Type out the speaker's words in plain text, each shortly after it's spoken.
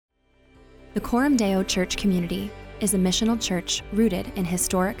The Coram Deo Church community is a missional church rooted in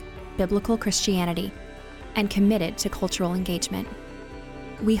historic, biblical Christianity and committed to cultural engagement.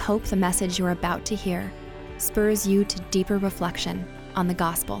 We hope the message you're about to hear spurs you to deeper reflection on the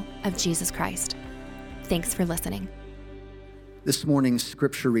gospel of Jesus Christ. Thanks for listening. This morning's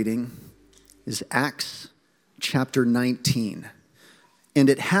scripture reading is Acts chapter 19. And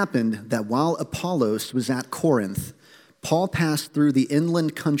it happened that while Apollos was at Corinth, Paul passed through the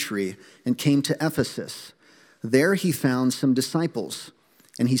inland country and came to Ephesus. There he found some disciples,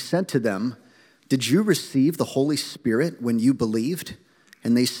 and he said to them, "Did you receive the Holy Spirit when you believed?"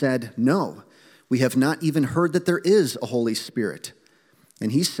 And they said, "No, we have not even heard that there is a Holy Spirit."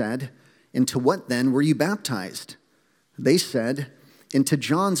 And he said, "Into what then were you baptized?" They said, "Into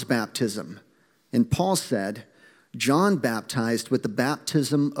John's baptism." And Paul said, "John baptized with the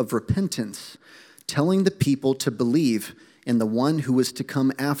baptism of repentance, telling the people to believe in the one who was to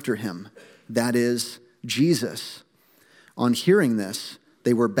come after him, that is, Jesus." On hearing this,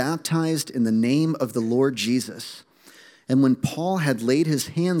 they were baptized in the name of the Lord Jesus. And when Paul had laid his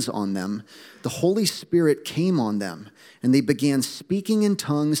hands on them, the Holy Spirit came on them, and they began speaking in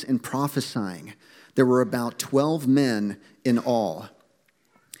tongues and prophesying. There were about 12 men in all.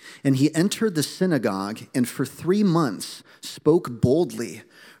 And he entered the synagogue and for 3 months spoke boldly,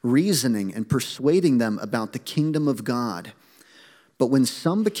 reasoning and persuading them about the kingdom of God. But when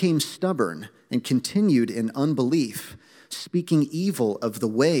some became stubborn and continued in unbelief, speaking evil of the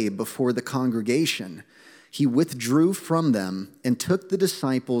way before the congregation, he withdrew from them and took the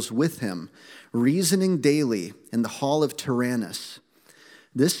disciples with him, reasoning daily in the hall of Tyrannus.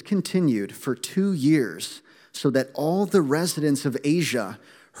 This continued for 2 years, so that all the residents of Asia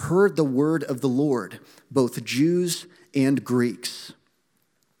heard the word of the Lord, both Jews and Greeks.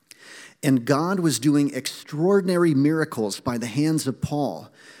 And God was doing extraordinary miracles by the hands of Paul,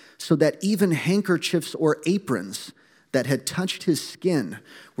 so that even handkerchiefs or aprons that had touched his skin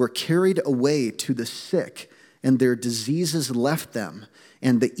were carried away to the sick, and their diseases left them,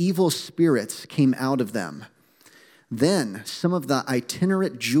 and the evil spirits came out of them. Then some of the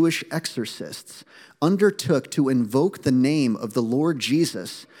itinerant Jewish exorcists undertook to invoke the name of the Lord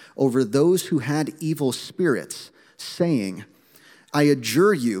Jesus over those who had evil spirits, saying, "I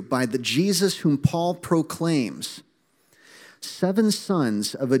adjure you by the Jesus whom Paul proclaims." 7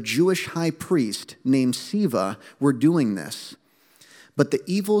 sons of a Jewish high priest named Sceva were doing this. But the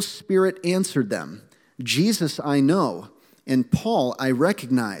evil spirit answered them, "Jesus I know, and Paul I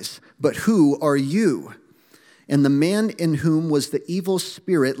recognize, but who are you?" And the man in whom was the evil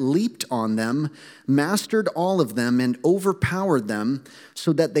spirit leaped on them, mastered all of them, and overpowered them,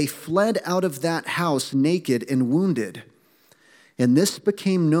 so that they fled out of that house naked and wounded. And this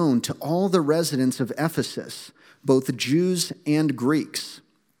became known to all the residents of Ephesus, both Jews and Greeks.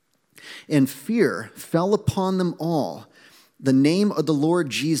 And fear fell upon them all. The name of the Lord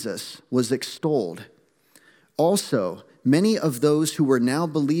Jesus was extolled. Also, many of those who were now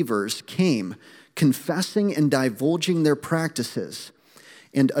believers came, confessing and divulging their practices.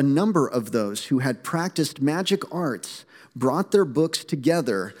 And a number of those who had practiced magic arts brought their books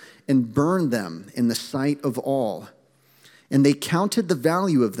together and burned them in the sight of all. And they counted the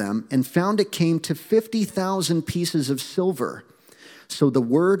value of them and found it came to 50,000 pieces of silver. So the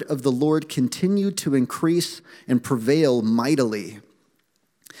word of the Lord continued to increase and prevail mightily.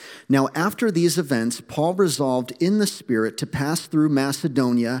 Now, after these events, Paul resolved in the Spirit to pass through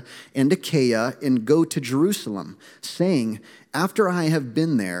Macedonia and Achaia and go to Jerusalem, saying, "After I have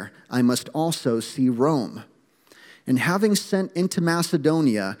been there, I must also see Rome." And having sent into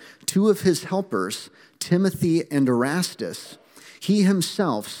Macedonia 2 of his helpers, Timothy and Erastus, he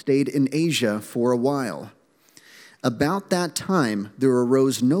himself stayed in Asia for a while. About that time, there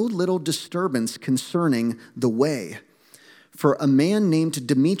arose no little disturbance concerning the way. For a man named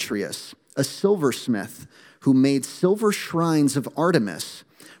Demetrius, a silversmith, who made silver shrines of Artemis,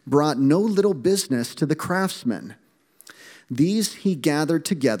 brought no little business to the craftsmen. These he gathered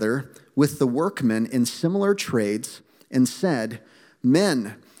together with the workmen in similar trades and said,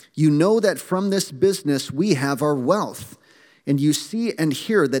 "Men, you know that from this business we have our wealth. And you see and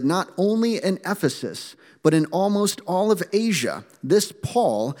hear that not only in Ephesus, but in almost all of Asia, this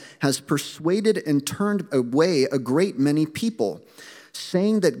Paul has persuaded and turned away a great many people,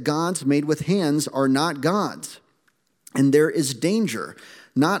 saying that gods made with hands are not gods. And there is danger,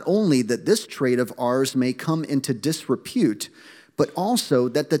 not only that this trade of ours may come into disrepute, but also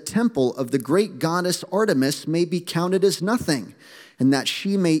that the temple of the great goddess Artemis may be counted as nothing, and that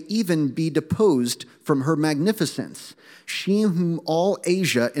she may even be deposed from her magnificence, she whom all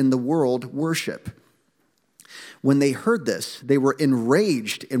Asia and the world worship. When they heard this, they were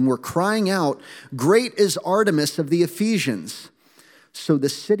enraged and were crying out, "Great is Artemis of the Ephesians!" So the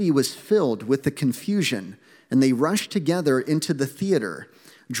city was filled with the confusion, and they rushed together into the theater,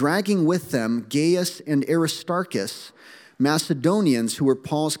 dragging with them Gaius and Aristarchus, Macedonians who were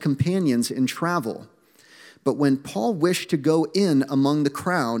Paul's companions in travel. But when Paul wished to go in among the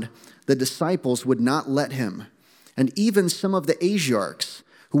crowd, the disciples would not let him. And even some of the Asiarchs,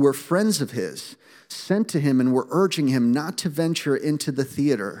 who were friends of his, sent to him and were urging him not to venture into the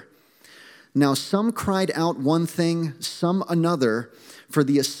theater. Now some cried out one thing, some another, for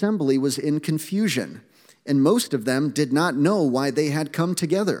the assembly was in confusion, and most of them did not know why they had come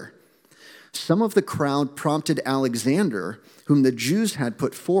together. Some of the crowd prompted Alexander, whom the Jews had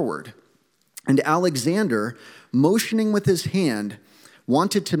put forward. And Alexander, motioning with his hand,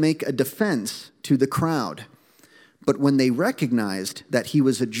 wanted to make a defense to the crowd. But when they recognized that he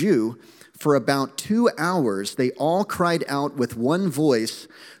was a Jew, for about 2 hours they all cried out with one voice,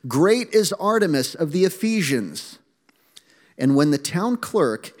 "Great is Artemis of the Ephesians!" And when the town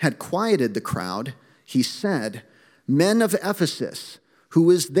clerk had quieted the crowd, he said, "Men of Ephesus, who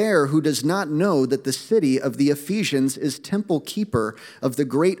is there who does not know that the city of the Ephesians is temple keeper of the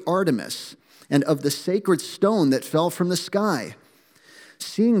great Artemis and of the sacred stone that fell from the sky?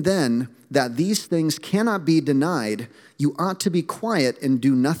 Seeing then that these things cannot be denied, you ought to be quiet and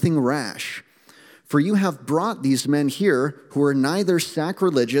do nothing rash. For you have brought these men here who are neither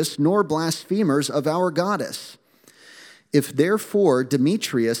sacrilegious nor blasphemers of our goddess. If therefore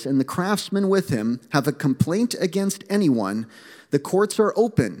Demetrius and the craftsmen with him have a complaint against anyone, the courts are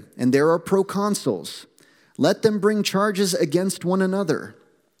open and there are proconsuls. Let them bring charges against one another.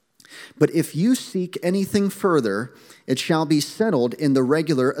 But if you seek anything further, it shall be settled in the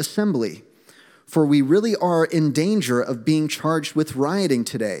regular assembly. For we really are in danger of being charged with rioting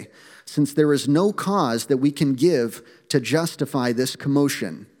today, since there is no cause that we can give to justify this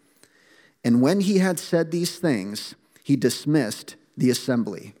commotion." And when he had said these things, he dismissed the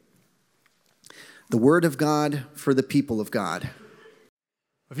assembly. The word of God for the people of God.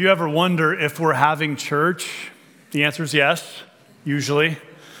 If you ever wonder if we're having church, the answer is yes, usually.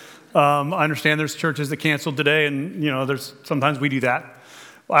 I understand there's churches that canceled today, and there's sometimes we do that.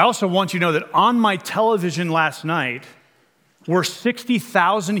 I also want you to know that on my television last night were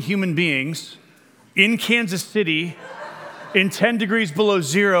 60,000 human beings in Kansas City in 10 degrees below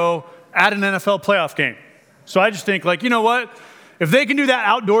zero at an NFL playoff game. So I just think, you know what? If they can do that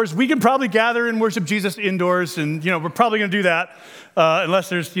outdoors, we can probably gather and worship Jesus indoors, and we're probably going to do that unless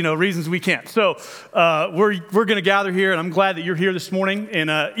there's reasons we can't. So we're going to gather here, and I'm glad that you're here this morning.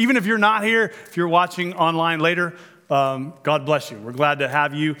 And even if you're not here, if you're watching online later, God bless you. We're glad to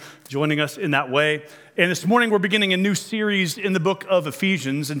have you joining us in that way. And this morning we're beginning a new series in the book of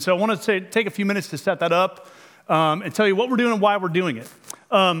Ephesians, and so I want to take a few minutes to set that up and tell you what we're doing and why we're doing it.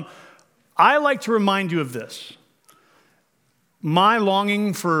 I like to remind you of this. My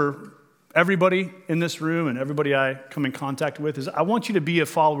longing for everybody in this room and everybody I come in contact with is I want you to be a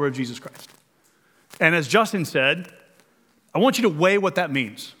follower of Jesus Christ. And as Justin said, I want you to weigh what that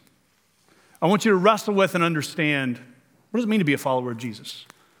means. I want you to wrestle with and understand, what does it mean to be a follower of Jesus?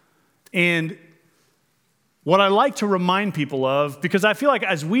 And what I like to remind people of, because I feel like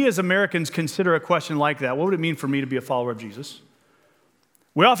as we as Americans consider a question like that, what would it mean for me to be a follower of Jesus?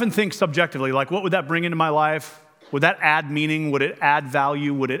 We often think subjectively, what would that bring into my life? Would that add meaning? Would it add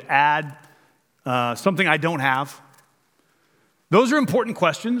value? Would it add something I don't have? Those are important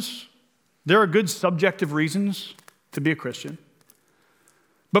questions. There are good subjective reasons to be a Christian.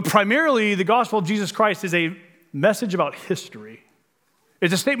 But primarily, the gospel of Jesus Christ is a message about history.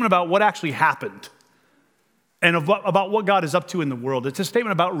 It's a statement about what actually happened and about what God is up to in the world. It's a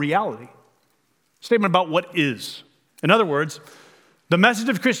statement about reality, a statement about what is. In other words, the message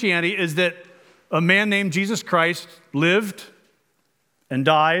of Christianity is that a man named Jesus Christ lived and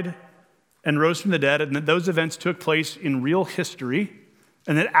died and rose from the dead, and that those events took place in real history,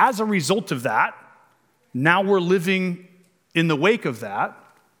 and that as a result of that, now we're living in the wake of that,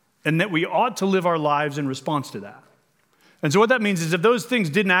 and that we ought to live our lives in response to that. And so what that means is if those things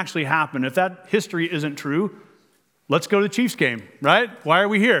didn't actually happen, if that history isn't true, let's go to the Chiefs game, right? Why are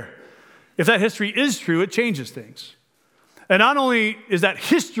we here? If that history is true, it changes things. And not only is that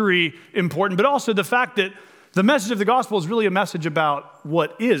history important, but also the fact that the message of the gospel is really a message about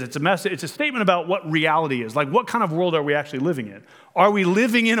what is. It's a statement about what reality is. What kind of world are we actually living in? Are we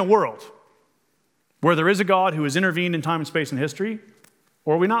living in a world where there is a God who has intervened in time and space and history?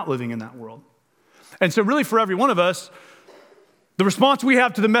 Or are we not living in that world? And so really for every one of us, the response we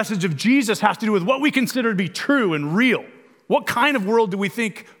have to the message of Jesus has to do with what we consider to be true and real, What kind of world do we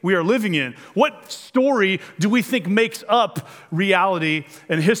think we are living in? What story do we think makes up reality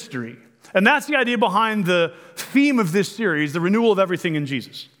and history? And that's the idea behind the theme of this series, the renewal of everything in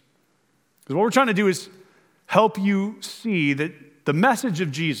Jesus. Because what we're trying to do is help you see that the message of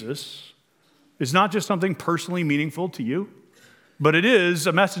Jesus is not just something personally meaningful to you, but it is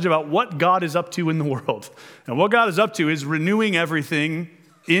a message about what God is up to in the world. And what God is up to is renewing everything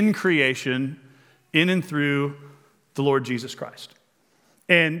in creation, in and through the Lord Jesus Christ.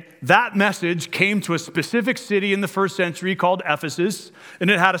 And that message came to a specific city in the first century called Ephesus, and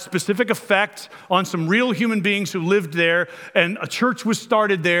it had a specific effect on some real human beings who lived there, and a church was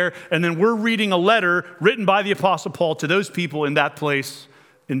started there, and then we're reading a letter written by the Apostle Paul to those people in that place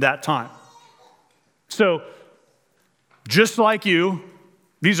in that time. So, just like you,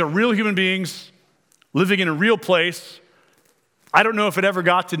 these are real human beings living in a real place. I don't know if it ever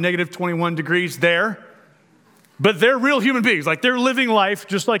got to negative 21 degrees there, but they're real human beings. Like, they're living life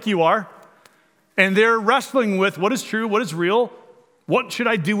just like you are. And they're wrestling with what is true, what is real, what should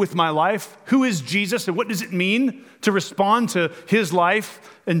I do with my life, who is Jesus, and what does it mean to respond to his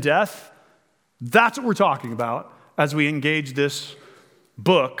life and death. That's what we're talking about as we engage this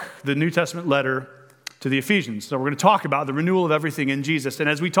book, the New Testament letter to the Ephesians. So we're going to talk about the renewal of everything in Jesus. And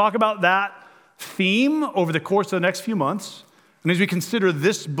as we talk about that theme over the course of the next few months, and as we consider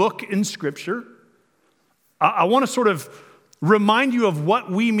this book in Scripture, I want to sort of remind you of what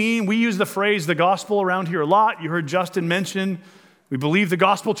we mean. We use the phrase the gospel around here a lot. You heard Justin mention we believe the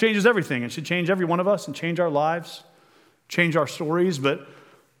gospel changes everything. It should change every one of us and change our lives, change our stories. But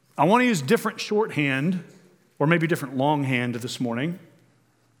I want to use different shorthand, or maybe different longhand this morning.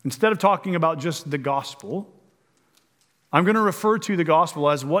 Instead of talking about just the gospel, I'm going to refer to the gospel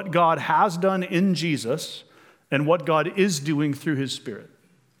as what God has done in Jesus and what God is doing through his Spirit.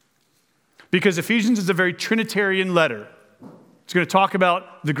 Because Ephesians is a very Trinitarian letter. It's going to talk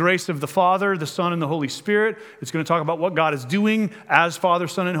about the grace of the Father, the Son, and the Holy Spirit. It's going to talk about what God is doing as Father,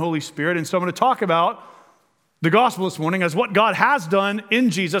 Son, and Holy Spirit. And so I'm going to talk about the gospel this morning as what God has done in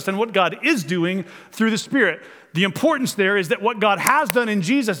Jesus and what God is doing through the Spirit. The importance there is that what God has done in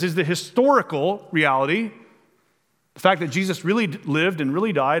Jesus is the historical reality, the fact that Jesus really lived and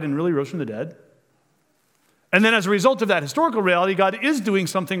really died and really rose from the dead. And then as a result of that historical reality, God is doing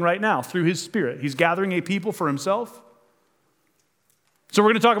something right now through his Spirit. He's gathering a people for himself. So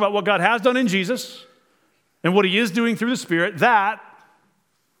we're going to talk about what God has done in Jesus and what he is doing through the Spirit. That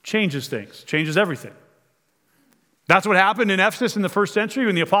changes things, changes everything. That's what happened in Ephesus in the first century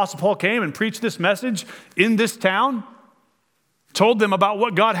when the Apostle Paul came and preached this message in this town, told them about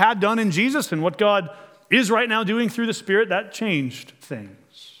what God had done in Jesus and what God is right now doing through the Spirit. That changed things.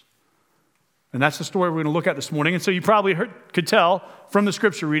 And that's the story we're going to look at this morning. And so you probably could tell from the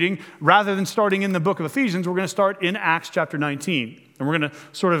scripture reading, rather than starting in the book of Ephesians, we're going to start in Acts chapter 19. And we're going to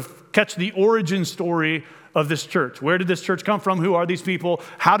sort of catch the origin story of this church. Where did this church come from? Who are these people?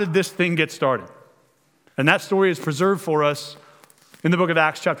 How did this thing get started? And that story is preserved for us in the book of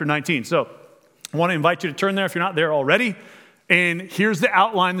Acts chapter 19. So I want to invite you to turn there if you're not there already. And here's the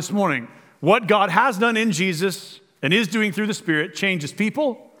outline this morning. What God has done in Jesus and is doing through the Spirit changes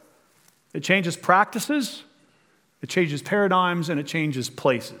people. It changes practices, it changes paradigms, and it changes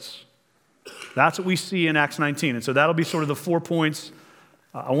places. That's what we see in Acts 19. And so that'll be sort of the 4 points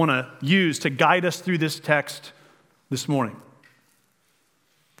I want to use to guide us through this text this morning.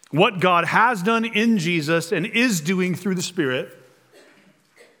 What God has done in Jesus and is doing through the Spirit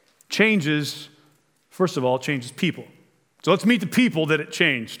changes, first of all, changes people. So let's meet the people that it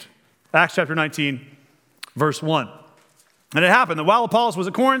changed. Acts chapter 19, verse 1. And it happened that while Apollos was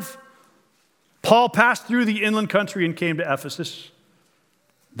at Corinth, Paul passed through the inland country and came to Ephesus.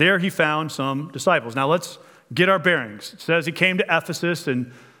 There he found some disciples. Now let's get our bearings. It says he came to Ephesus,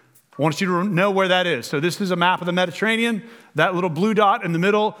 and I want you to know where that is. So this is a map of the Mediterranean. That little blue dot in the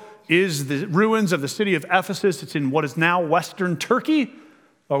middle is the ruins of the city of Ephesus. It's in what is now Western Turkey,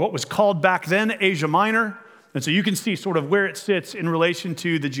 or what was called back then Asia Minor. And so you can see sort of where it sits in relation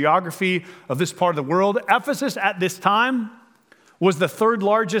to the geography of this part of the world. Ephesus at this time was the third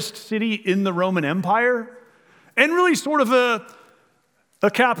largest city in the Roman Empire, and really sort of a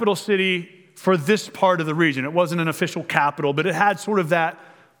capital city for this part of the region. It wasn't an official capital, but it had sort of that,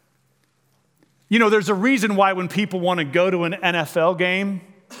 there's a reason why when people want to go to an NFL game,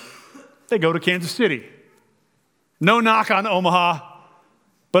 they go to Kansas City. No knock on Omaha,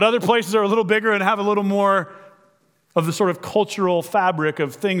 but other places are a little bigger and have a little more of the sort of cultural fabric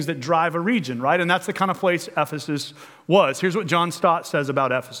of things that drive a region, right? And that's the kind of place Ephesus was. Here's what John Stott says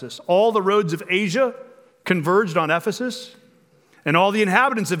about Ephesus. All the roads of Asia converged on Ephesus, and all the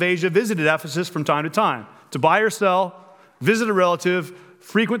inhabitants of Asia visited Ephesus from time to buy or sell, visit a relative,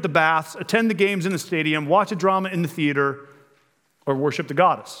 frequent the baths, attend the games in the stadium, watch a drama in the theater, or worship the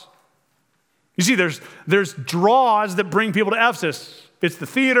goddess. You see, there's draws that bring people to Ephesus. It's the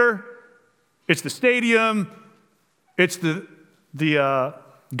theater, it's the stadium, it's the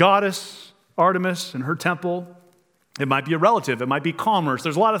goddess Artemis and her temple. It might be a relative, it might be commerce.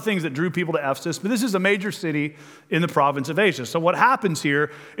 There's a lot of things that drew people to Ephesus, but this is a major city in the province of Asia. So what happens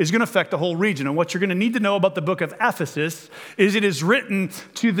here is going to affect the whole region. And what you're going to need to know about the book of Ephesus is it is written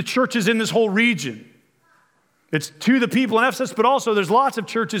to the churches in this whole region. It's to the people in Ephesus, but also there's lots of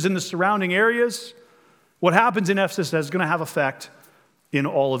churches in the surrounding areas. What happens in Ephesus is going to have effect in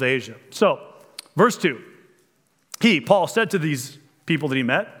all of Asia. So, verse 2. Paul, said to these people that he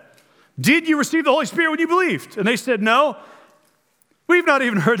met, "Did you receive the Holy Spirit when you believed?" And they said, "No, we've not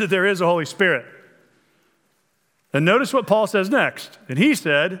even heard that there is a Holy Spirit." And notice what Paul says next. And he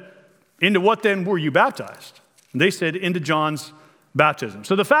said, "Into what then were you baptized?" And they said, "Into John's baptism."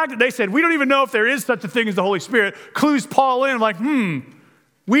 So the fact that they said, "We don't even know if there is such a thing as the Holy Spirit," clues Paul in, like,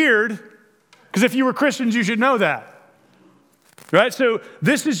 weird, because if you were Christians, you should know that. Right? So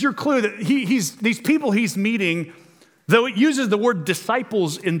this is your clue that these people he's meeting, though it uses the word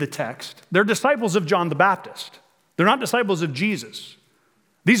disciples in the text, they're disciples of John the Baptist. They're not disciples of Jesus.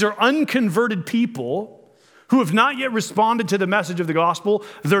 These are unconverted people who have not yet responded to the message of the gospel.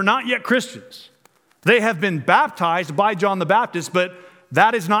 They're not yet Christians. They have been baptized by John the Baptist, but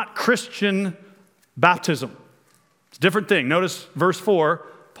that is not Christian baptism. It's a different thing. Notice verse 4,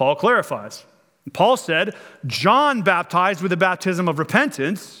 Paul clarifies. Paul said, "John baptized with a baptism of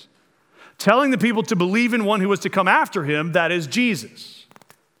repentance, telling the people to believe in one who was to come after him, that is Jesus.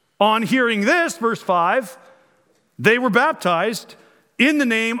 On hearing this," verse 5, "they were baptized in the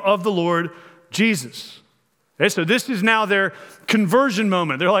name of the Lord Jesus." Okay, so this is now their conversion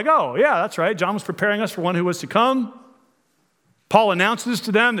moment. They're like, "Oh, yeah, that's right. John was preparing us for one who was to come." Paul announces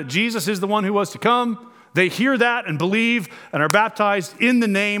to them that Jesus is the one who was to come. They hear that and believe and are baptized in the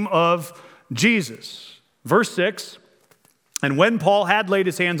name of Jesus. Verse 6, "And when Paul had laid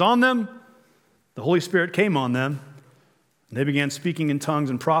his hands on them, the Holy Spirit came on them, and they began speaking in tongues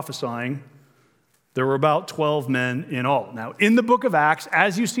and prophesying. There were about 12 men in all." Now, in the book of Acts,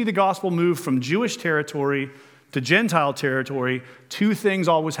 as you see the gospel move from Jewish territory to Gentile territory, two things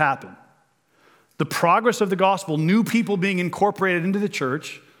always happen. The progress of the gospel, new people being incorporated into the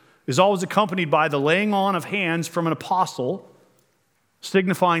church, is always accompanied by the laying on of hands from an apostle,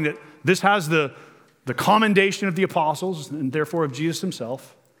 signifying that this has the commendation of the apostles and therefore of Jesus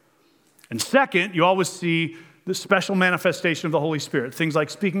himself. And second, you always see the special manifestation of the Holy Spirit, things like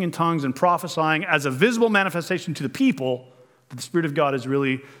speaking in tongues and prophesying as a visible manifestation to the people that the Spirit of God is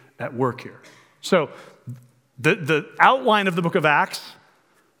really at work here. So the outline of the book of Acts,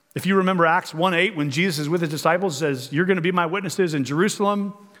 if you remember Acts 1:8, when Jesus is with his disciples, says, "You're going to be my witnesses in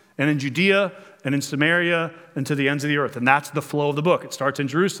Jerusalem and in Judea and in Samaria and to the ends of the earth." And that's the flow of the book. It starts in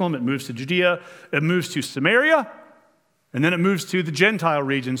Jerusalem, it moves to Judea, it moves to Samaria, and then it moves to the Gentile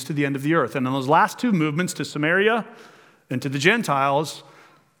regions to the end of the earth. And in those last two movements, to Samaria and to the Gentiles,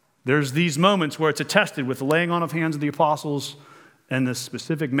 there's these moments where it's attested with the laying on of hands of the apostles and the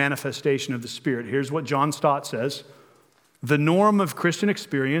specific manifestation of the Spirit. Here's what John Stott says. The norm of Christian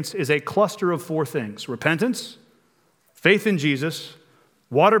experience is a cluster of four things: repentance, faith in Jesus,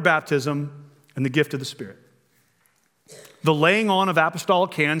 water baptism, and the gift of the Spirit. The laying on of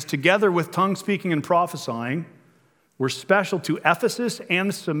apostolic hands, together with tongue speaking and prophesying, were special to Ephesus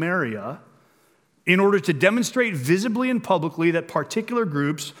and Samaria in order to demonstrate visibly and publicly that particular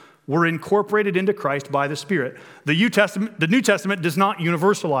groups were incorporated into Christ by the Spirit. The New Testament does not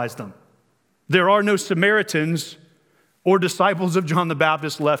universalize them. There are no Samaritans or disciples of John the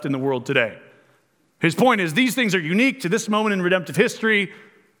Baptist left in the world today. His point is these things are unique to this moment in redemptive history.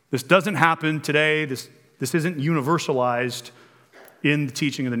 This doesn't happen today. This isn't universalized in the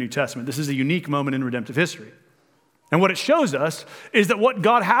teaching of the New Testament. This is a unique moment in redemptive history. And what it shows us is that what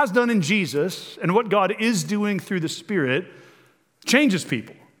God has done in Jesus and what God is doing through the Spirit changes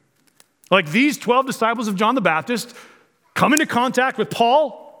people. Like these 12 disciples of John the Baptist come into contact with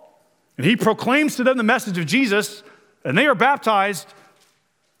Paul, and he proclaims to them the message of Jesus, and they are baptized,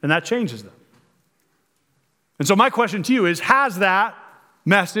 and that changes them. And so my question to you is, has that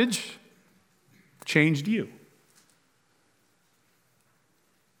message changed you?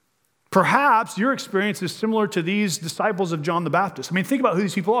 Perhaps your experience is similar to these disciples of John the Baptist. I mean, think about who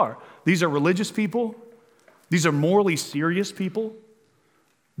these people are. These are religious people. These are morally serious people.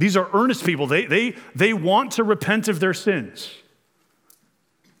 These are earnest people. They want to repent of their sins.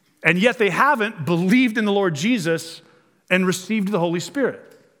 And yet they haven't believed in the Lord Jesus and received the Holy Spirit.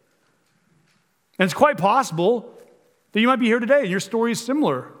 And it's quite possible that you might be here today and your story is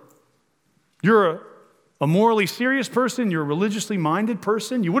similar. You're a morally serious person, you're a religiously minded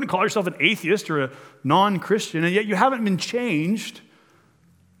person. You wouldn't call yourself an atheist or a non-Christian, and yet you haven't been changed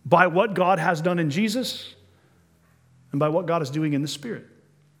by what God has done in Jesus and by what God is doing in the Spirit.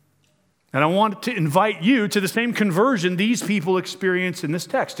 And I want to invite you to the same conversion these people experience in this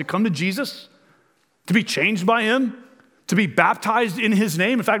text, to come to Jesus, to be changed by him, to be baptized in his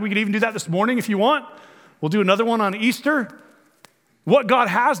name. In fact, we could even do that this morning if you want. We'll do another one on Easter. What God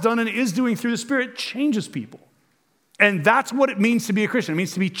has done and is doing through the Spirit changes people. And that's what it means to be a Christian. It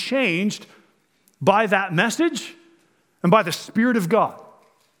means to be changed by that message and by the Spirit of God.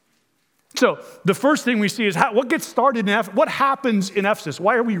 So the first thing we see is what gets started in Ephesus. What happens in Ephesus?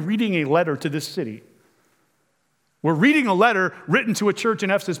 Why are we reading a letter to this city? We're reading a letter written to a church in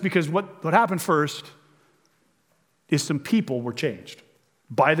Ephesus because what happened first is some people were changed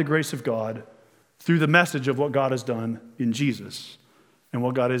by the grace of God through the message of what God has done in Jesus and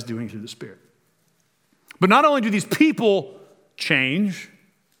what God is doing through the Spirit. But not only do these people change,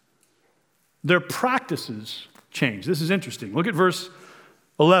 their practices change. This is interesting. Look at verse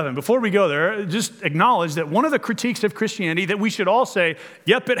 11. Before we go there, just acknowledge that one of the critiques of Christianity that we should all say,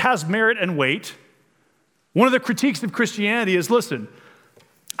 yep, it has merit and weight. One of the critiques of Christianity is, listen,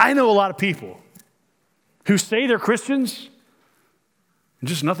 I know a lot of people who say they're Christians and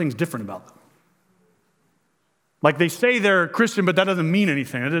just nothing's different about them. Like they say they're Christian, but that doesn't mean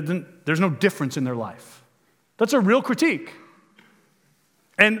anything. There's no difference in their life. That's a real critique.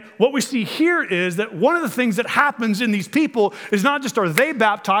 And what we see here is that one of the things that happens in these people is not just are they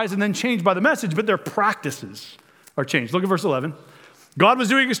baptized and then changed by the message, but their practices are changed. Look at verse 11. God was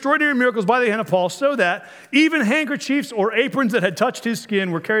doing extraordinary miracles by the hand of Paul so that even handkerchiefs or aprons that had touched his skin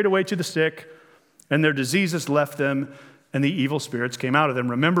were carried away to the sick, and their diseases left them, and the evil spirits came out of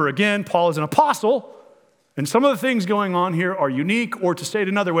them. Remember, again, Paul is an apostle, and some of the things going on here are unique, or to say it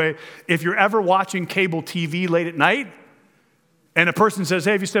another way, if you're ever watching cable TV late at night, and a person says,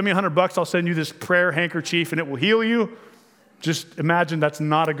 hey, if you send me $100, I'll send you this prayer handkerchief and it will heal you. Just imagine that's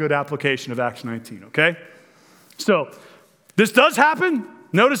not a good application of Acts 19, okay? So this does happen.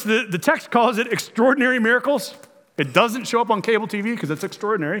 Notice the text calls it extraordinary miracles. It doesn't show up on cable TV because it's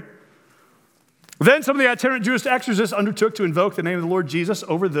extraordinary. Then some of the itinerant Jewish exorcists undertook to invoke the name of the Lord Jesus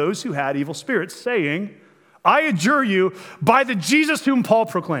over those who had evil spirits, saying, I adjure you by the Jesus whom Paul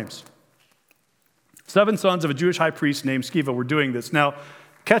proclaims. 7 sons of a Jewish high priest named Sceva were doing this. Now,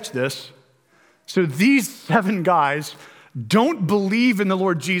 catch this. So these 7 guys don't believe in the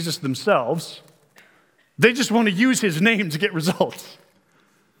Lord Jesus themselves. They just want to use his name to get results.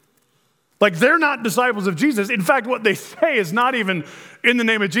 Like they're not disciples of Jesus. In fact, what they say is not even in the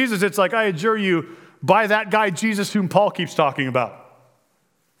name of Jesus. It's like, I adjure you by that guy Jesus whom Paul keeps talking about.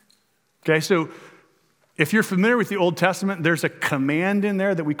 Okay, so if you're familiar with the Old Testament, there's a command in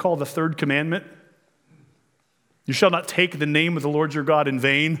there that we call the third commandment. You shall not take the name of the Lord your God in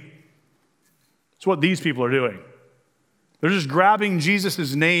vain. That's what these people are doing. They're just grabbing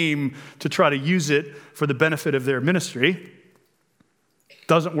Jesus' name to try to use it for the benefit of their ministry.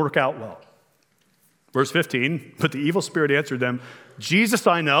 Doesn't work out well. Verse 15, but the evil spirit answered them, Jesus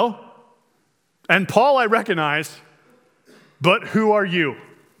I know, and Paul I recognize, but who are you?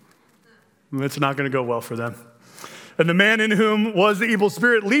 It's not going to go well for them. And the man in whom was the evil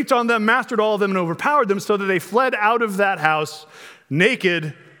spirit leaped on them, mastered all of them, and overpowered them, so that they fled out of that house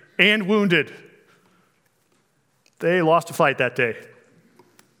naked and wounded. They lost a fight that day.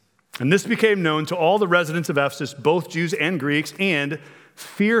 And this became known to all the residents of Ephesus, both Jews and Greeks, and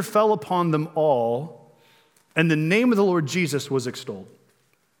fear fell upon them all, and the name of the Lord Jesus was extolled.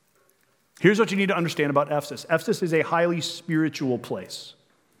 Here's what you need to understand about Ephesus. Ephesus is a highly spiritual place.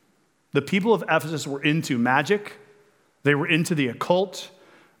 The people of Ephesus were into magic. They were into the occult.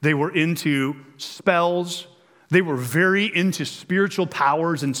 They were into spells. They were very into spiritual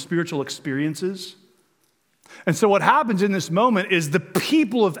powers and spiritual experiences. And so what happens in this moment is the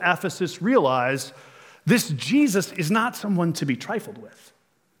people of Ephesus realize this Jesus is not someone to be trifled with.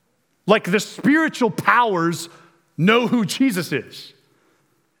 Like the spiritual powers know who Jesus is.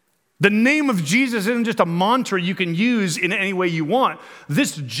 The name of Jesus isn't just a mantra you can use in any way you want.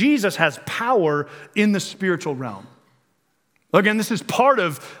 This Jesus has power in the spiritual realm. Again, this is part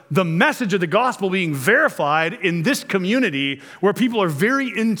of the message of the gospel being verified in this community where people are very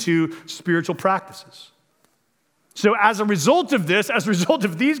into spiritual practices. So as a result of this, as a result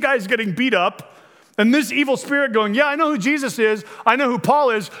of these guys getting beat up, and this evil spirit going, yeah, I know who Jesus is, I know who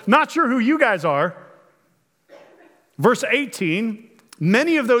Paul is, not sure who you guys are. Verse 18,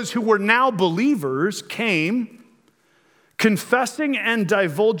 many of those who were now believers came, confessing and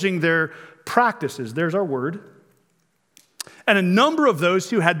divulging their practices. There's our word. And a number of those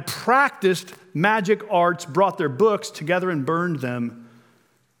who had practiced magic arts brought their books together and burned them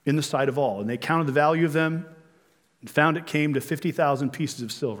in the sight of all. And they counted the value of them and found it came to 50,000 pieces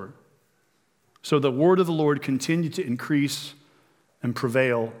of silver. So the word of the Lord continued to increase and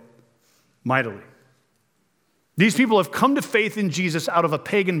prevail mightily. These people have come to faith in Jesus out of a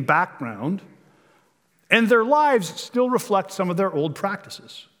pagan background, and their lives still reflect some of their old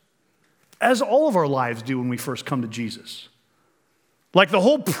practices, as all of our lives do when we first come to Jesus. Like the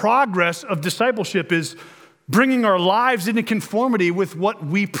whole progress of discipleship is bringing our lives into conformity with what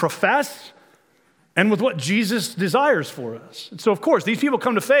we profess and with what Jesus desires for us. And so, of course, these people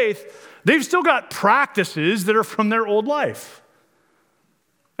come to faith, they've still got practices that are from their old life.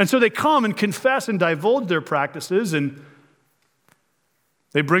 And so they come and confess and divulge their practices, and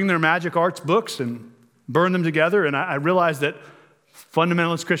they bring their magic arts books and burn them together. And I realize that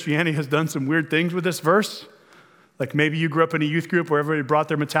fundamentalist Christianity has done some weird things with this verse. Like maybe you grew up in a youth group where everybody brought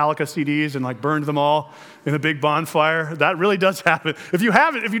their Metallica CDs and like burned them all in a big bonfire. That really does happen. If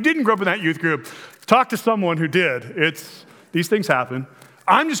you didn't grow up in that youth group, talk to someone who did. These things happen.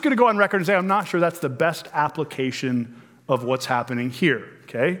 I'm just going to go on record and say I'm not sure that's the best application of what's happening here,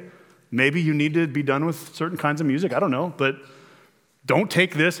 okay? Maybe you need to be done with certain kinds of music. I don't know, but don't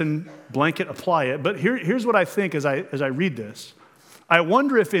take this and blanket apply it. But here's what I think as I read this. I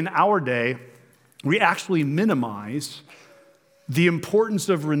wonder if in our day, we actually minimize the importance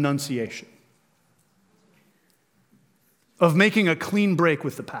of renunciation, of making a clean break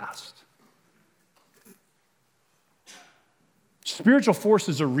with the past. Spiritual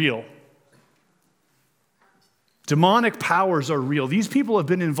forces are real. Demonic powers are real. These people have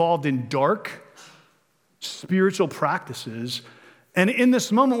been involved in dark spiritual practices, and in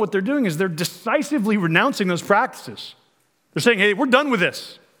this moment, what they're doing is they're decisively renouncing those practices. They're saying, hey, we're done with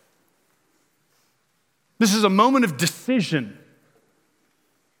this. This is a moment of decision.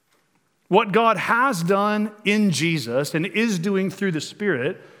 What God has done in Jesus and is doing through the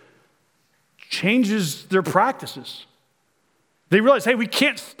Spirit changes their practices. They realize, hey, we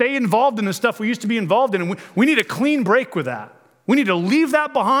can't stay involved in the stuff we used to be involved in, and we need a clean break with that. We need to leave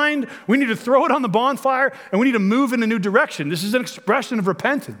that behind. We need to throw it on the bonfire, and we need to move in a new direction. This is an expression of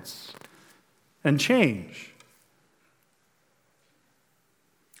repentance and change.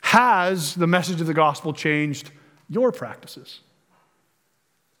 Has the message of the gospel changed your practices?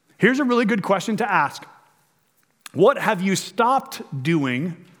 Here's a really good question to ask. What have you stopped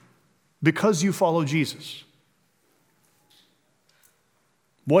doing because you follow Jesus?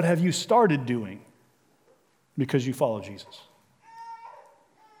 What have you started doing because you follow Jesus?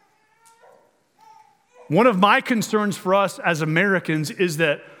 One of my concerns for us as Americans is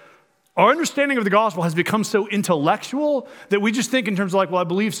that our understanding of the gospel has become so intellectual that we just think in terms of like, well, I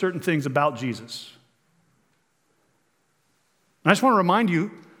believe certain things about Jesus. And I just want to remind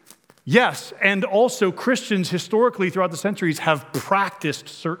you, yes, and also Christians historically throughout the centuries have practiced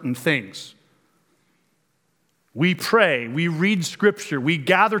certain things. We pray, we read scripture, we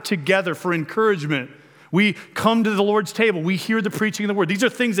gather together for encouragement, we come to the Lord's table, we hear the preaching of the word. These are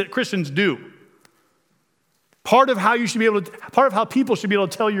things that Christians do. Part of how people should be able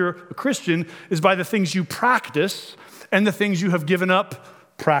to tell you're a Christian is by the things you practice and the things you have given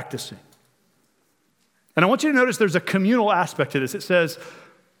up practicing. And I want you to notice there's a communal aspect to this. It says,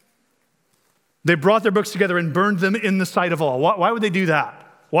 they brought their books together and burned them in the sight of all. Why would they do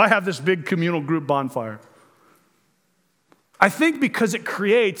that? Why have this big communal group bonfire? I think because it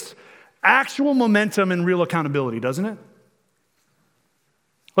creates actual momentum and real accountability, doesn't it?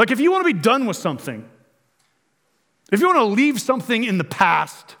 Like if you want to be done with something, if you want to leave something in the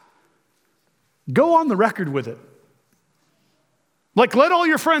past, go on the record with it. Like let all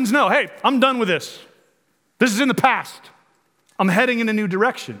your friends know, hey, I'm done with this. This is in the past. I'm heading in a new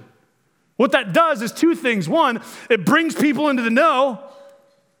direction. What that does is two things. One, it brings people into the know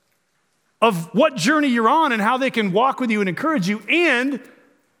of what journey you're on and how they can walk with you and encourage you, and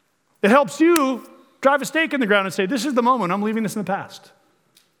it helps you drive a stake in the ground and say, this is the moment, I'm leaving this in the past.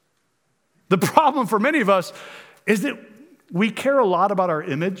 The problem for many of us is that we care a lot about our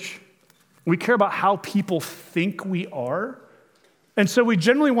image. We care about how people think we are. And so we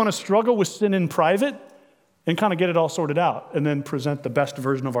generally want to struggle with sin in private and kind of get it all sorted out and then present the best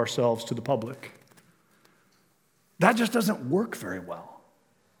version of ourselves to the public. That just doesn't work very well.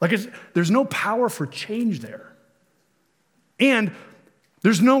 There's no power for change there. And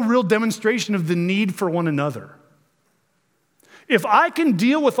there's no real demonstration of the need for one another. If I can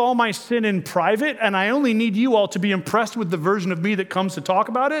deal with all my sin in private and I only need you all to be impressed with the version of me that comes to talk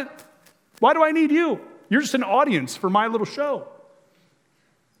about it, why do I need you? You're just an audience for my little show.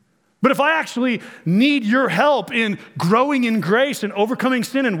 But if I actually need your help in growing in grace and overcoming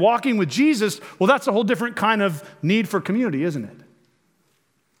sin and walking with Jesus, well, that's a whole different kind of need for community, isn't it?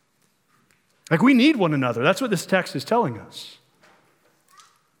 Like, we need one another. That's what this text is telling us.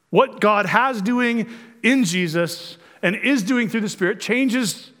 What God has doing in Jesus and is doing through the Spirit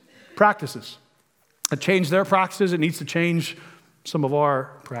changes practices. It changed their practices. It needs to change some of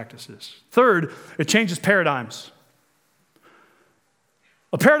our practices. Third, it changes paradigms.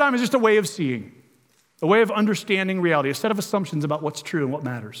 A paradigm is just a way of seeing, a way of understanding reality, a set of assumptions about what's true and what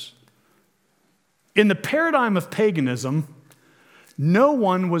matters. In the paradigm of paganism, no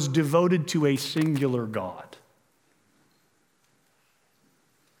one was devoted to a singular God.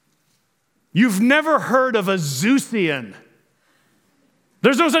 You've never heard of a Zeusian.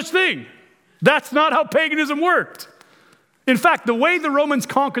 There's no such thing. That's not how paganism worked. In fact, the way the Romans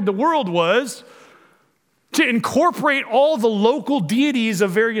conquered the world was to incorporate all the local deities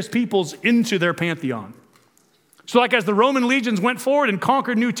of various peoples into their pantheon. So like as the Roman legions went forward and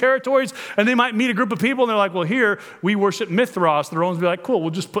conquered new territories, and they might meet a group of people, and they're like, well, here, we worship Mithras. The Romans would be like, cool,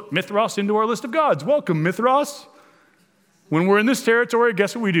 we'll just put Mithras into our list of gods. Welcome, Mithras. When we're in this territory,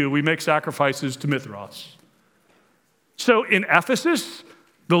 guess what we do? We make sacrifices to Mithras. So in Ephesus,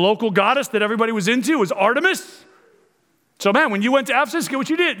 the local goddess that everybody was into was Artemis. So man, when you went to Ephesus,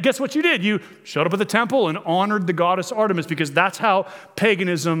 guess what you did? You showed up at the temple and honored the goddess Artemis, because that's how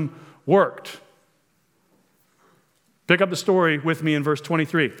paganism worked. Pick up the story with me in verse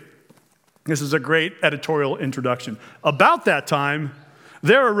 23. This is a great editorial introduction. About that time,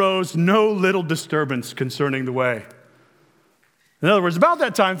 there arose no little disturbance concerning the way. In other words, about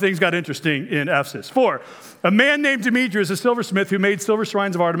that time, things got interesting in Ephesus. 4, a man named Demetrius, a silversmith who made silver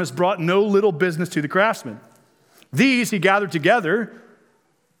shrines of Artemis, brought no little business to the craftsmen. These he gathered together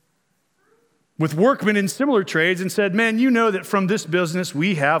with workmen in similar trades and said, man, you know that from this business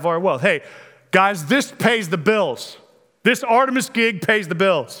we have our wealth. Hey, guys, this pays the bills. This Artemis gig pays the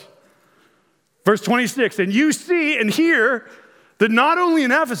bills. Verse 26, and you see and hear that not only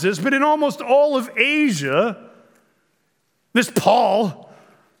in Ephesus, but in almost all of Asia, this Paul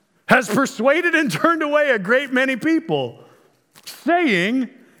has persuaded and turned away a great many people, saying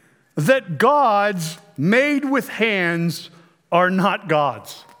that gods made with hands are not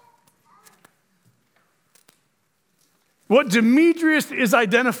gods. What Demetrius is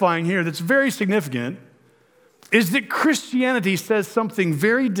identifying here that's very significant is that Christianity says something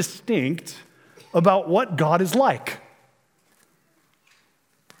very distinct about what God is like.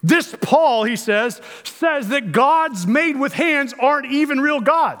 This Paul, he says that gods made with hands aren't even real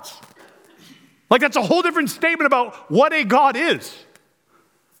gods. Like, that's a whole different statement about what a God is.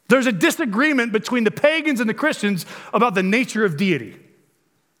 There's a disagreement between the pagans and the Christians about the nature of deity.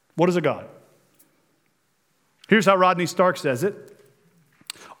 What is a God? Here's how Rodney Stark says it.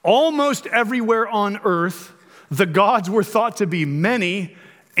 Almost everywhere on earth, the gods were thought to be many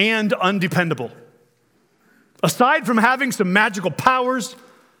and undependable. Aside from having some magical powers,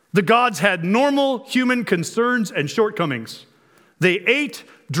 the gods had normal human concerns and shortcomings. They ate,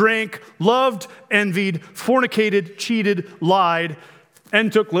 drank, loved, envied, fornicated, cheated, lied,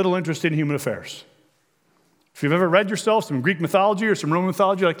 and took little interest in human affairs. If you've ever read yourself some Greek mythology or some Roman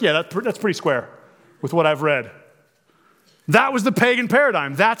mythology, you're like, yeah, that's pretty square with what I've read. That was the pagan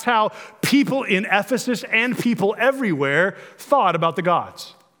paradigm. That's how people in Ephesus and people everywhere thought about the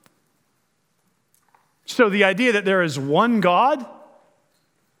gods. So the idea that there is one God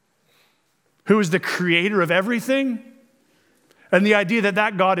who is the creator of everything, and the idea that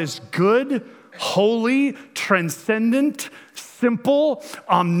that God is good, holy, transcendent, simple,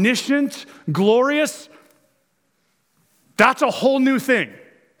 omniscient, glorious, that's a whole new thing.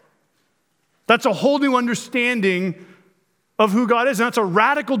 That's a whole new understanding of who God is, and that's a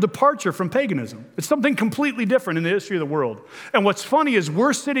radical departure from paganism. It's something completely different in the history of the world. And what's funny is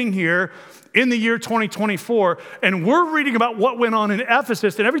we're sitting here in the year 2024, and we're reading about what went on in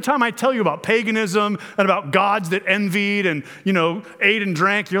Ephesus, and every time I tell you about paganism and about gods that envied and, ate and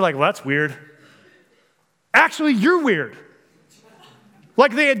drank, you're like, well, that's weird. Actually, you're weird.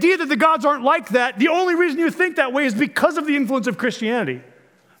 Like, the idea that the gods aren't like that, the only reason you think that way is because of the influence of Christianity.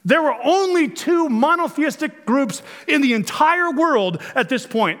 There were only 2 monotheistic groups in the entire world at this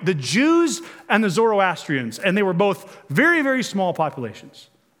point, the Jews and the Zoroastrians, and they were both very, very small populations.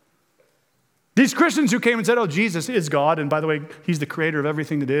 These Christians who came and said, oh, Jesus is God, and by the way, he's the creator of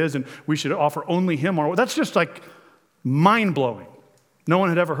everything that is, and we should offer only him our, that's just like mind-blowing. No one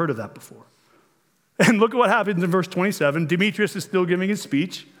had ever heard of that before. And look at what happens in verse 27. Demetrius is still giving his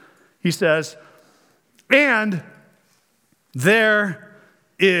speech. He says, and there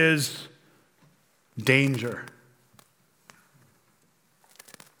is danger.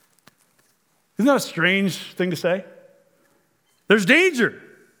 Isn't that a strange thing to say? There's danger.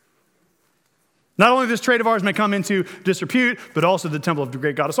 Not only this trade of ours may come into disrepute, but also the temple of the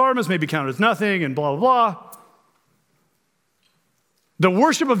great goddess Artemis may be counted as nothing, and blah, blah, blah. The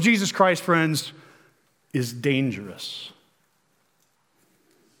worship of Jesus Christ, friends, is dangerous.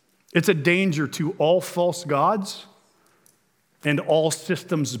 It's a danger to all false gods and all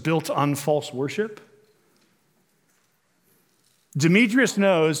systems built on false worship. Demetrius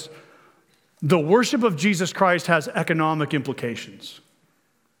knows the worship of Jesus Christ has economic implications.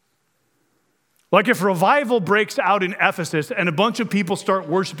 Like if revival breaks out in Ephesus and a bunch of people start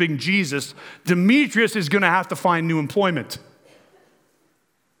worshiping Jesus, Demetrius is going to have to find new employment.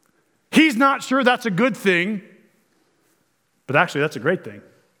 He's not sure that's a good thing, but actually that's a great thing.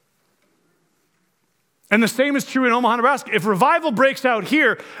 And the same is true in Omaha, Nebraska. If revival breaks out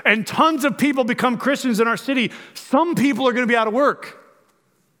here and tons of people become Christians in our city, some people are going to be out of work.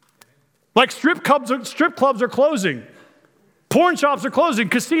 Like strip clubs are closing. Porn shops are closing.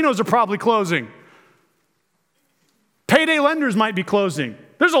 Casinos are probably closing. Payday lenders might be closing.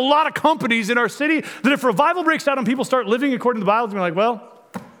 There's a lot of companies in our city that if revival breaks out and people start living according to the Bible, they're like, well,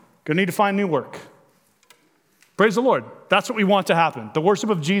 going to need to find new work. Praise the Lord. That's what we want to happen. The worship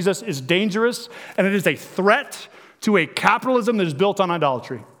of Jesus is dangerous, and it is a threat to a capitalism that is built on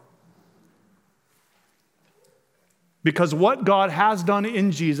idolatry. Because what God has done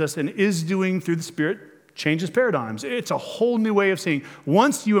in Jesus and is doing through the Spirit changes paradigms. It's a whole new way of seeing.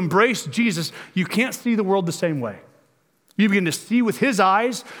 Once you embrace Jesus, you can't see the world the same way. You begin to see with his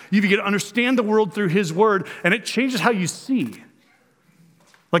eyes, you begin to understand the world through his word, and it changes how you see.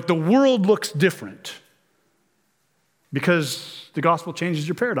 Like the world looks different because the gospel changes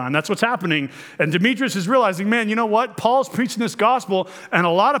your paradigm. That's what's happening. And Demetrius is realizing, man, you know what? Paul's preaching this gospel, and a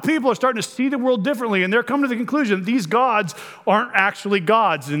lot of people are starting to see the world differently, and they're coming to the conclusion that these gods aren't actually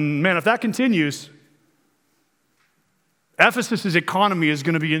gods. And man, if that continues, Ephesus' economy is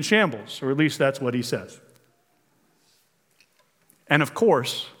going to be in shambles, or at least that's what he says. And of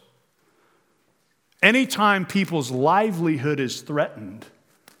course, anytime people's livelihood is threatened,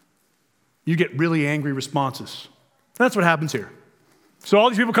 you get really angry responses. That's what happens here. So all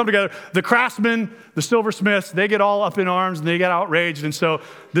these people come together. The craftsmen, the silversmiths, they get all up in arms and they get outraged. And so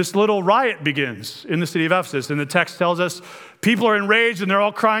this little riot begins in the city of Ephesus. And the text tells us people are enraged and they're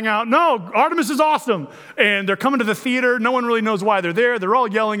all crying out, no, Artemis is awesome. And they're coming to the theater. No one really knows why they're there. They're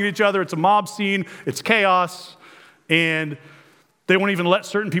all yelling at each other. It's a mob scene. It's chaos. And they won't even let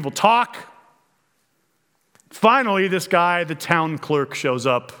certain people talk. Finally, this guy, the town clerk, shows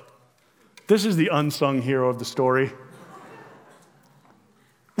up. This is the unsung hero of the story.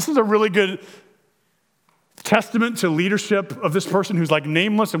 This is a really good testament to leadership of this person who's like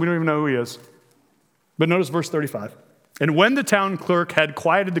nameless and we don't even know who he is. But notice verse 35. And when the town clerk had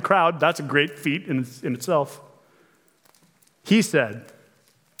quieted the crowd, that's a great feat in itself, he said,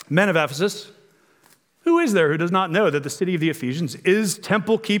 men of Ephesus, who is there who does not know that the city of the Ephesians is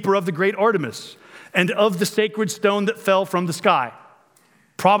temple keeper of the great Artemis and of the sacred stone that fell from the sky?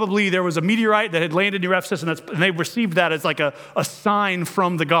 Probably there was a meteorite that had landed near Ephesus, and they received that as like a sign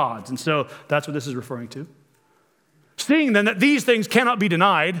from the gods. And so that's what this is referring to. Seeing then that these things cannot be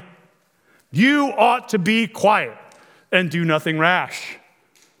denied, you ought to be quiet and do nothing rash.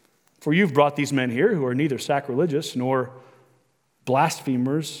 For you've brought these men here who are neither sacrilegious nor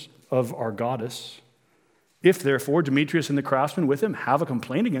blasphemers of our goddess. If therefore Demetrius and the craftsmen with him have a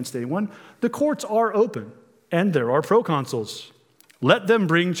complaint against anyone, the courts are open, and there are proconsuls. Let them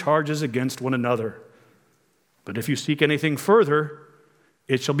bring charges against one another. But if you seek anything further,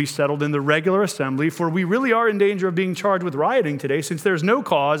 it shall be settled in the regular assembly, for we really are in danger of being charged with rioting today, since there's no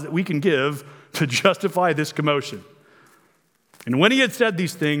cause that we can give to justify this commotion. And when he had said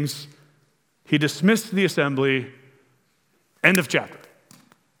these things, he dismissed the assembly. End of chapter.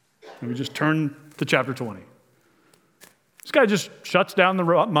 And we just turn to chapter 20. This guy just shuts down the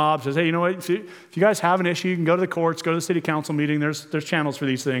mob, says, hey, you know what? If you guys have an issue, you can go to the courts, go to the city council meeting. There's channels for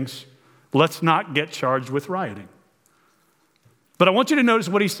these things. Let's not get charged with rioting. But I want you to notice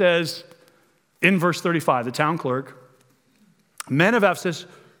what he says in verse 35, the town clerk. Men of Ephesus,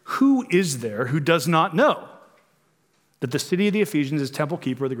 who is there who does not know that the city of the Ephesians is temple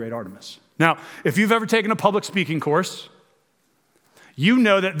keeper of the great Artemis? Now, if you've ever taken a public speaking course, you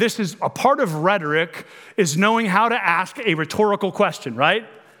know that this is a part of rhetoric is knowing how to ask a rhetorical question, right?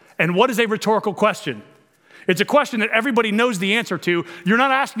 And what is a rhetorical question? It's a question that everybody knows the answer to. You're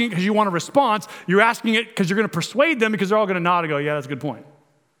not asking it because you want a response. You're asking it because you're going to persuade them because they're all going to nod and go, yeah, that's a good point.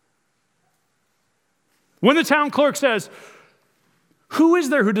 When the town clerk says, who is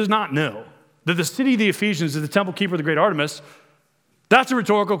there who does not know that the city of the Ephesians is the temple keeper of the great Artemis? That's a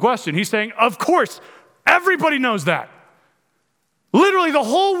rhetorical question. He's saying, of course, everybody knows that. Literally the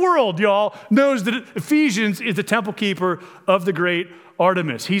whole world, y'all, knows that Ephesians is the temple keeper of the great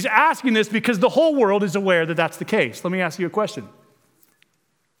Artemis. He's asking this because the whole world is aware that that's the case. Let me ask you a question.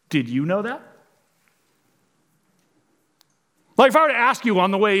 Did you know that? Like if I were to ask you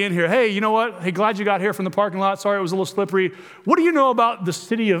on the way in here, hey, you know what? Hey, glad you got here from the parking lot. Sorry it was a little slippery. What do you know about the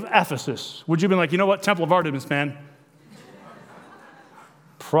city of Ephesus? Would you have been like, you know what? Temple of Artemis, man.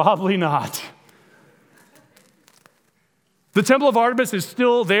 Probably not. The Temple of Artemis is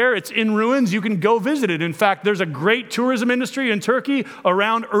still there. It's in ruins. You can go visit it. In fact, there's a great tourism industry in Turkey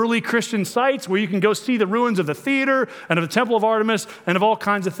around early Christian sites where you can go see the ruins of the theater and of the Temple of Artemis and of all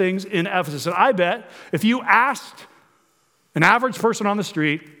kinds of things in Ephesus. And I bet if you asked an average person on the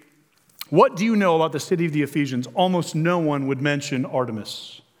street, what do you know about the city of the Ephesians? Almost no one would mention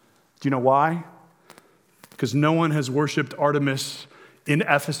Artemis. Do you know why? Because no one has worshiped Artemis in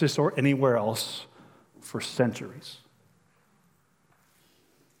Ephesus or anywhere else for centuries.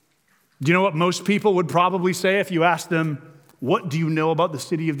 Do you know what most people would probably say if you asked them, what do you know about the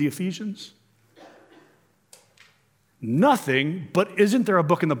city of the Ephesians? Nothing, but isn't there a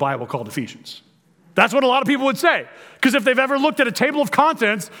book in the Bible called Ephesians? That's what a lot of people would say. Because if they've ever looked at a table of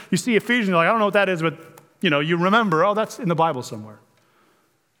contents, you see Ephesians, you're like, I don't know what that is, but you remember, oh, that's in the Bible somewhere.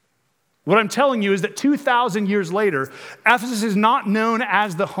 What I'm telling you is that 2,000 years later, Ephesus is not known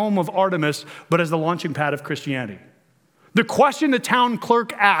as the home of Artemis, but as the launching pad of Christianity. The question the town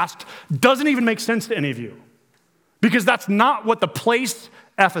clerk asked doesn't even make sense to any of you, because that's not what the place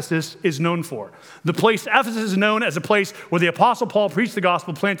Ephesus is known for. The place Ephesus is known as a place where the Apostle Paul preached the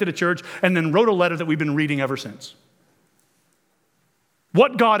gospel, planted a church, and then wrote a letter that we've been reading ever since.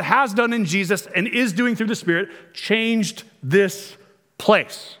 What God has done in Jesus and is doing through the Spirit changed this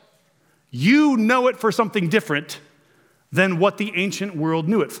place. You know it for something different than what the ancient world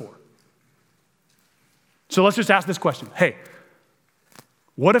knew it for. So let's just ask this question. Hey,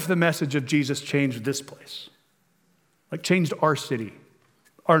 what if the message of Jesus changed this place? Like changed our city,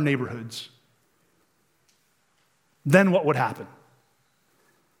 our neighborhoods? Then what would happen?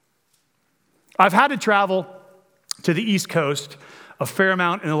 I've had to travel to the East Coast a fair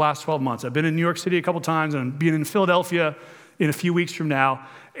amount in the last 12 months. I've been in New York City a couple times, and I'm being in Philadelphia in a few weeks from now.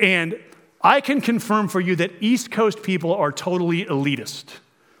 And I can confirm for you that East Coast people are totally elitist.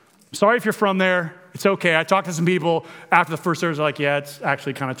 Sorry if you're from there. It's okay. I talked to some people after the first service, like, yeah, it's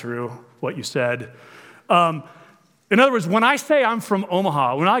actually kind of true what you said. In other words, when I say I'm from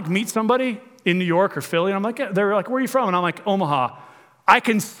Omaha, when I meet somebody in New York or Philly, and I'm like, yeah, they're like, where are you from? And I'm like, Omaha. I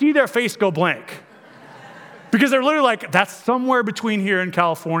can see their face go blank. Because they're literally like, that's somewhere between here and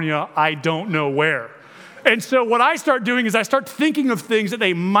California. I don't know where. And so what I start doing is I start thinking of things that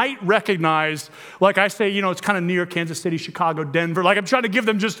they might recognize. Like I say, it's kind of near Kansas City, Chicago, Denver. Like I'm trying to give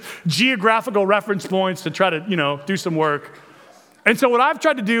them just geographical reference points to try to, do some work. And so what I've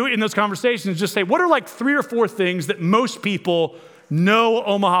tried to do in those conversations is just say, what are like 3 or 4 things that most people know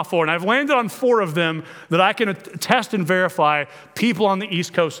Omaha for? And I've landed on 4 of them that I can attest and verify people on the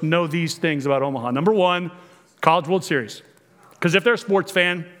East Coast know these things about Omaha. Number 1, College World Series. Because if they're a sports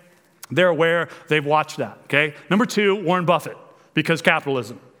fan, they're aware, they've watched that, okay? Number 2, Warren Buffett, because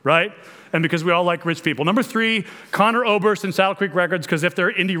capitalism, right? And because we all like rich people. Number 3, Conor Oberst and Saddle Creek Records, because if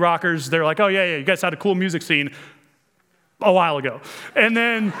they're indie rockers, they're like, oh yeah, you guys had a cool music scene a while ago. And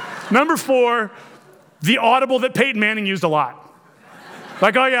then number 4, the Audible that Peyton Manning used a lot.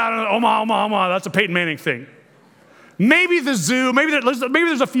 Like, oh yeah, I don't know, Omaha, that's a Peyton Manning thing. Maybe the zoo, maybe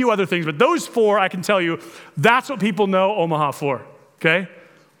there's a few other things, but those 4, I can tell you, that's what people know Omaha for, okay?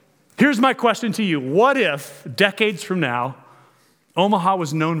 Here's my question to you. What if, decades from now, Omaha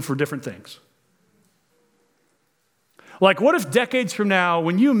was known for different things? Like, what if decades from now,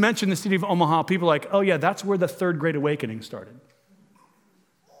 when you mention the city of Omaha, people are like, oh yeah, that's where the Third Great Awakening started.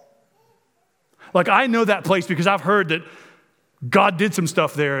 Like, I know that place because I've heard that God did some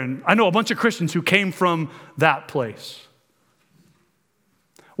stuff there, and I know a bunch of Christians who came from that place.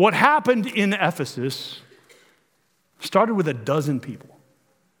 What happened in Ephesus started with 12 people.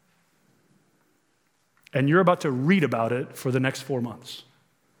 And you're about to read about it for the next 4 months.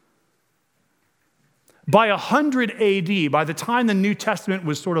 By 100 AD, by the time the New Testament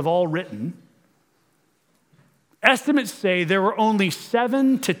was sort of all written, estimates say there were only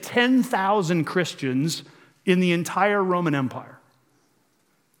 7,000 to 10,000 Christians in the entire Roman Empire.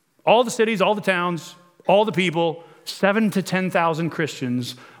 All the cities, all the towns, all the people, 7,000 to 10,000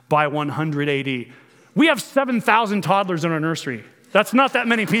 Christians by 100 AD. We have 7,000 toddlers in our nursery. That's not that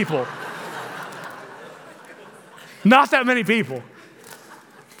many people. Not that many people.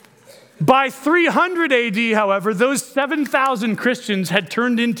 By 300 AD, however, those 7,000 Christians had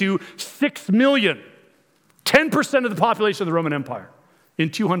turned into 6 million, 10% of the population of the Roman Empire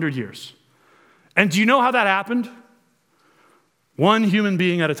in 200 years. And do you know how that happened? One human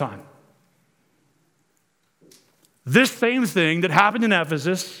being at a time. This same thing that happened in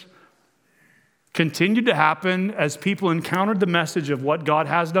Ephesus continued to happen as people encountered the message of what God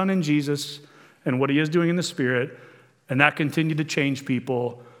has done in Jesus and what he is doing in the Spirit, and that continued to change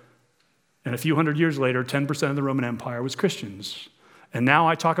people. And a few hundred years later, 10% of the Roman Empire was Christians. And now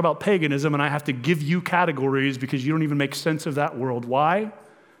I talk about paganism, and I have to give you categories because you don't even make sense of that world. Why?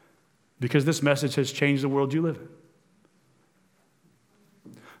 Because this message has changed the world you live in.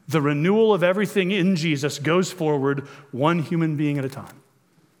 The renewal of everything in Jesus goes forward one human being at a time.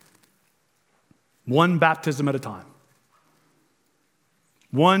 One baptism at a time.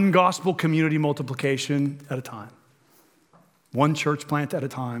 One gospel community multiplication at a time. One church plant at a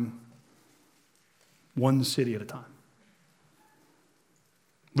time. One city at a time.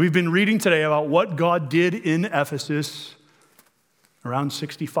 We've been reading today about what God did in Ephesus around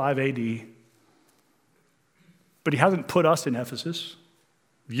 65 AD. But he hasn't put us in Ephesus.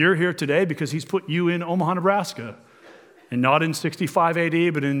 You're here today because he's put you in Omaha, Nebraska, and not in 65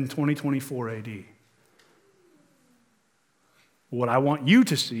 AD, but in 2024 AD. What I want you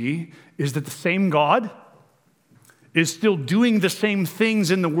to see is that the same God is still doing the same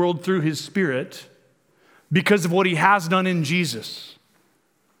things in the world through his Spirit because of what he has done in Jesus.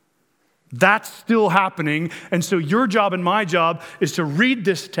 That's still happening. And so your job and my job is to read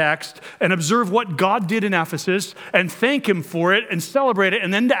this text and observe what God did in Ephesus and thank him for it and celebrate it,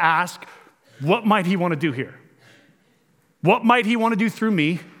 and then to ask, what might he want to do here? What might he want to do through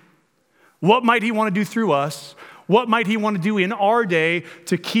me? What might he want to do through us? What might he want to do in our day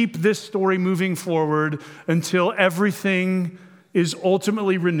to keep this story moving forward until everything is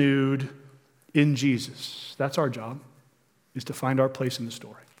ultimately renewed in Jesus? That's our job, is to find our place in the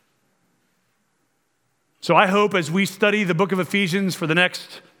story. So I hope as we study the book of Ephesians for the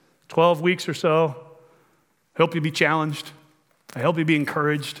next 12 weeks or so, I hope you'll be challenged. I hope you'll be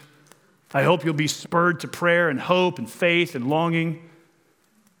encouraged. I hope you'll be spurred to prayer and hope and faith and longing.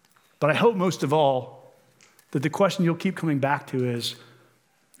 But I hope most of all that the question you'll keep coming back to is,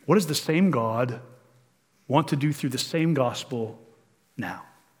 what does the same God want to do through the same gospel now?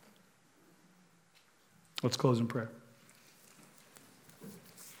 Let's close in prayer.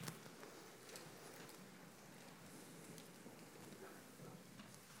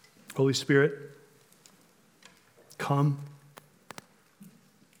 Holy Spirit, come.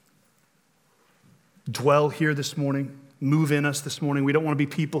 Dwell here this morning. Move in us this morning. We don't want to be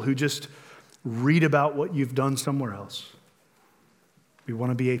people who just read about what you've done somewhere else. We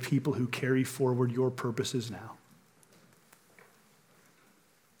want to be a people who carry forward your purposes now.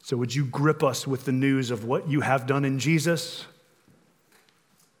 So would you grip us with the news of what you have done in Jesus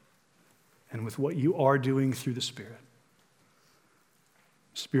and with what you are doing through the Spirit.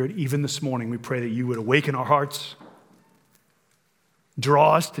 Spirit, even this morning, we pray that you would awaken our hearts,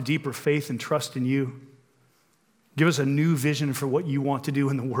 draw us to deeper faith and trust in you. Give us a new vision for what you want to do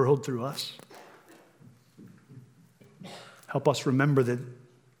in the world through us. Help us remember that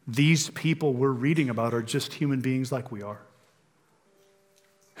these people we're reading about are just human beings like we are,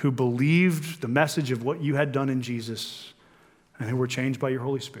 who believed the message of what you had done in Jesus and who were changed by your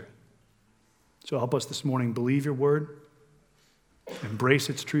Holy Spirit. So help us this morning believe your word, embrace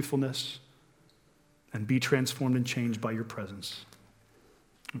its truthfulness, and be transformed and changed by your presence.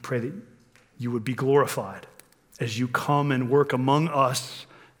 And pray that you would be glorified as you come and work among us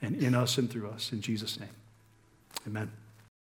and in us and through us. In Jesus' name, amen.